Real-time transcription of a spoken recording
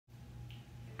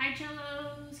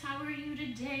cellos, how are you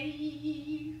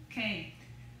today? Okay,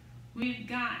 we've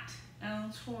got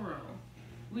El Toro.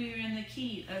 We're in the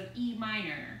key of E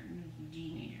minor,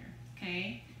 G minor,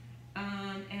 okay?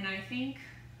 And I think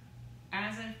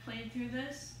as I've played through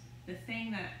this, the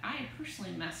thing that I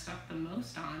personally messed up the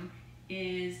most on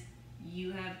is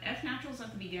you have F naturals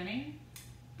at the beginning,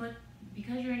 but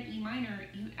because you're in E minor,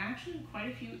 you actually have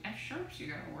quite a few F sharps you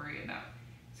gotta worry about.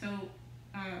 So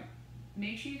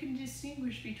make sure you can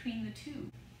distinguish between the two.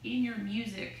 In your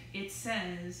music, it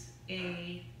says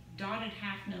a dotted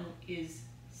half note is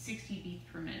 60 beats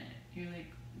per minute. You're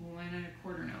like, well, why not a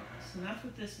quarter note? So that's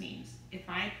what this means. If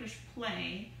I push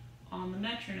play on the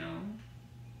metronome,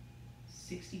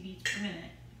 60 beats per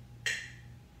minute,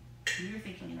 you're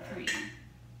thinking in 3.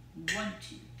 1,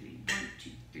 2, 3, 1, 2,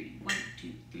 3, 1,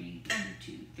 2, 3, 1,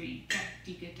 2, 3, da,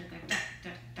 dika, taka, da, da,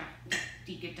 da, da,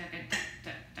 dika, taka, da,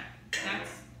 da, da.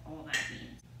 That's all that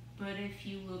means. But if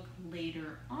you look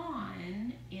later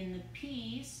on in the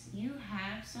piece, you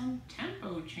have some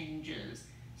tempo changes,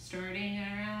 starting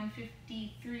around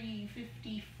 53,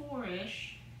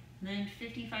 54-ish, then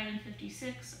 55 and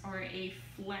 56 are a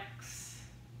flex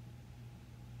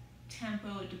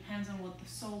tempo. It depends on what the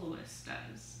soloist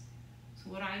does. So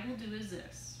what I will do is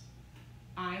this.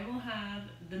 I will have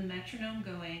the metronome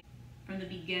going from the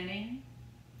beginning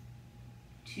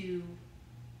to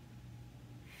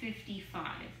 55.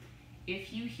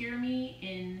 If you hear me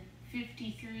in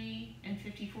 53 and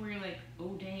 54, you're like,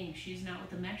 oh dang, she's not with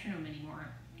the metronome anymore.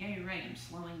 Yeah, you're right, I'm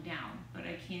slowing down, but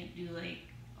I can't do like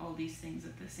all these things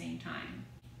at the same time.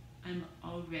 I'm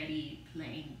already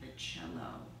playing the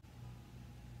cello.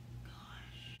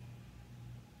 Gosh.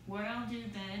 What I'll do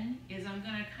then is I'm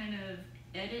gonna kind of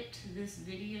edit this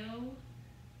video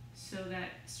so that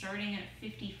starting at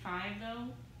 55 though,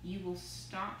 you will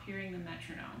stop hearing the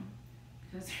metronome,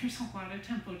 because there's a lot of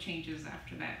tempo changes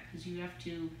after that because you have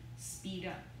to speed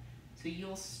up. So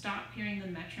you'll stop hearing the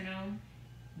metronome,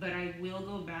 but I will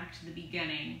go back to the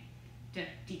beginning, da,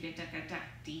 dika, daka, da,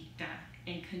 dee, da,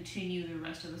 and continue the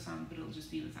rest of the song, but it'll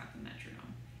just be without the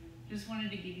metronome. Just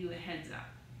wanted to give you a heads up.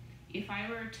 If I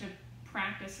were to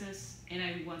practice this and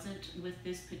I wasn't with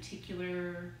this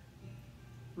particular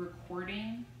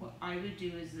recording, what I would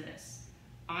do is this.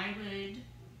 I would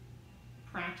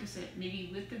practice it maybe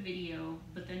with the video,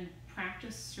 but then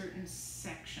practice certain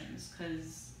sections,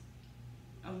 because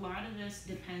a lot of this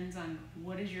depends on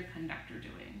what is your conductor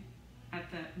doing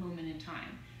at that moment in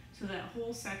time. So that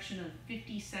whole section of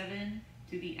 57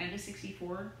 to the end of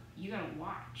 64, you gotta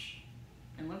watch.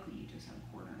 And luckily you just have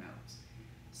quarter notes.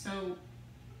 So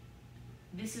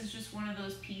this is just one of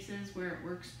those pieces where it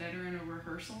works better in a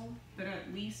rehearsal, but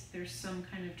at least there's some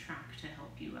kind of track to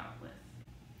help you out with.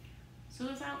 So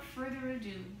without further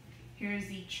ado, here's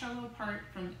the cello part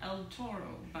from El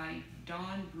Toro by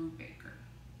Don Brubaker.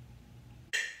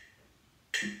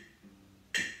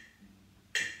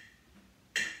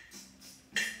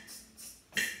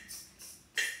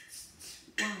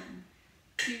 1,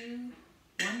 2,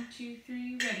 1, 2,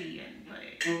 3, ready and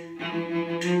play.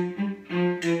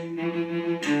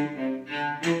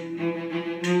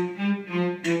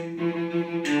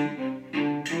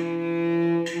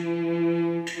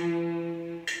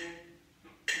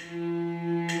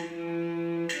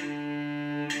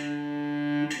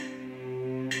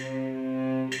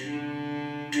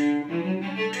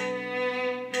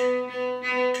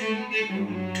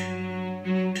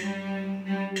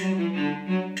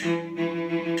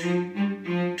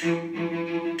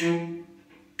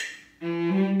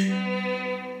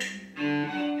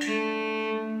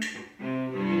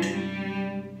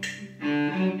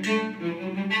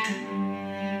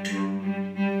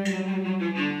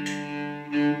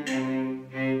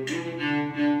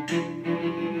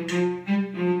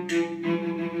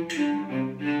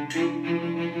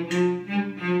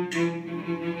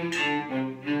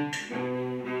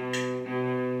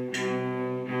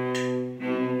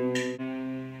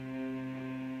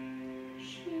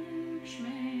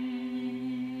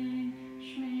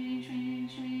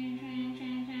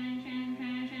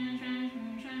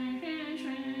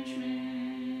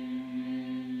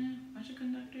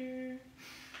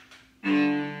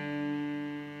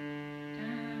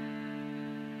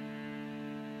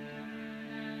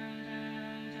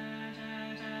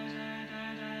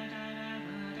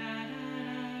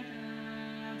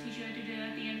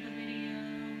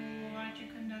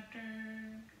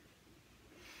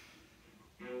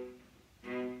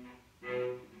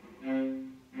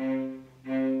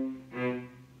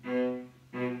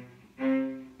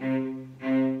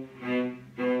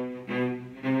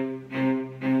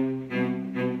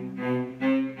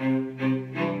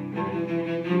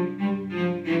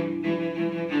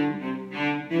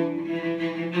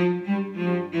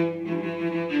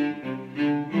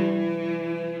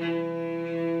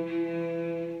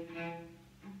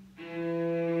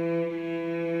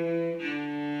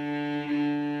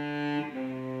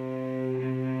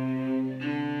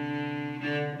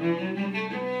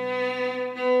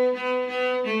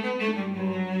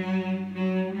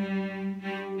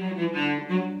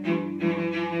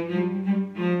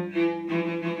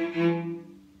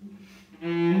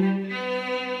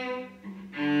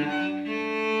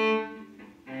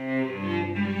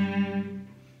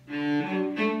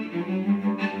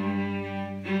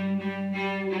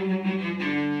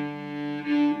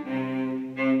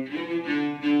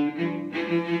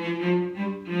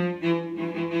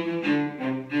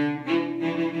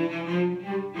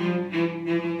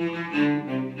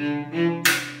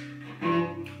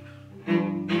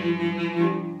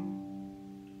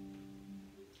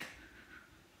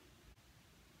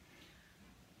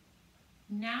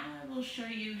 Now I will show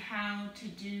you how to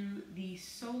do the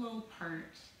solo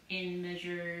part in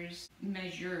measure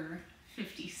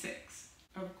 56.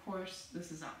 Of course,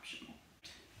 this is optional.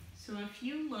 So if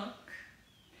you look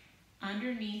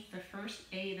underneath the first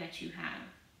A that you have,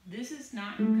 this is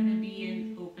not going to be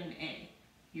an open A.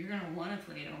 You're going to want to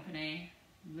play an open A,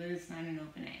 but it's not an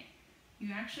open A.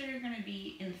 You actually are going to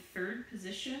be in third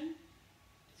position.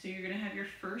 So you're going to have your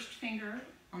first finger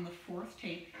on the fourth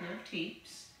tape, pair of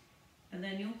tapes, and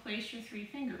then you'll place your 3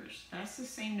 fingers. That's the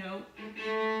same note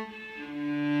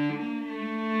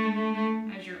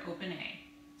as your open A.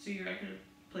 So you're going to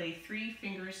play 3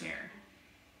 fingers there.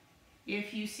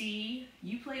 If you see,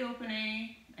 you play open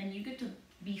A and you get to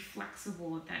be flexible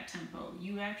with that tempo.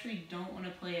 You actually don't want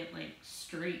to play it like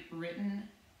straight written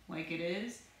like it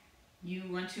is. You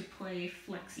want to play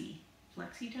flexi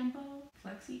tempo?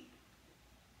 Flexi?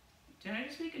 Did I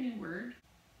just make a new word?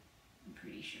 I'm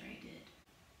pretty sure I did.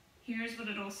 Here's what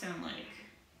it'll sound like.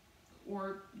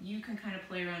 Or you can kind of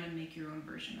play around and make your own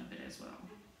version of it as well.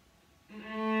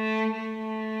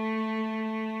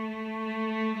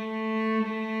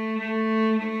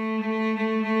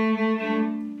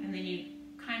 And then you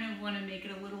kind of want to make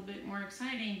it a little bit more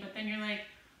exciting, but then you're like,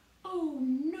 oh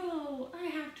no, I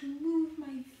have to move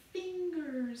my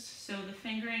fingers. So the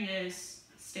fingering is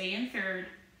stay in third,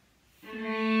 3, 3,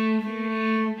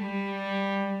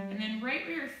 and then right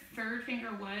where your third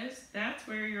finger was, that's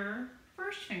where your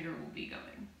first finger will be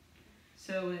going.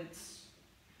 So it's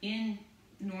in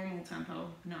normal tempo,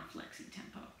 not flexi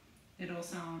tempo. It'll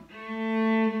sound 4, 3.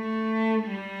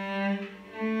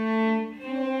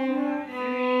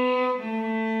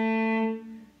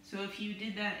 So if you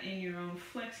did that in your own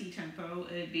flexi tempo,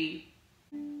 it'd be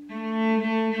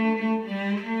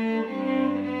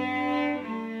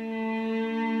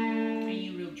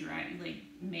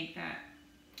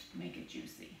make it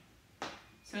juicy.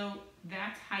 So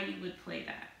that's how you would play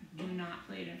that. Do not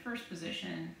play it in first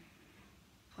position.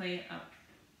 Play it up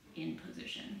in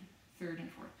position, third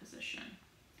and fourth position.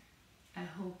 I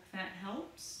hope that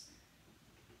helps.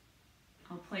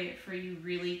 I'll play it for you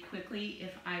really quickly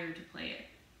if I were to play it.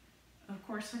 Of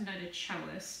course, I'm not a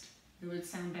cellist. It would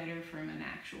sound better from an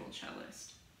actual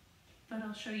cellist. But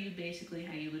I'll show you basically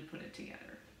how you would put it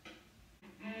together.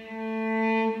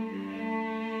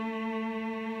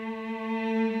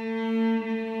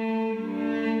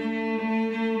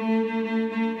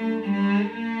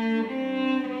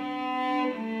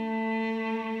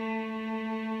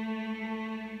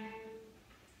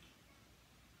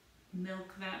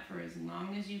 Milk that for as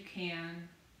long as you can.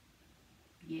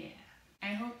 Yeah.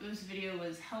 I hope this video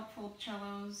was helpful,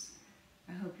 cellos.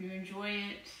 I hope you enjoy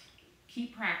it.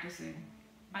 Keep practicing.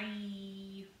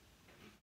 Bye.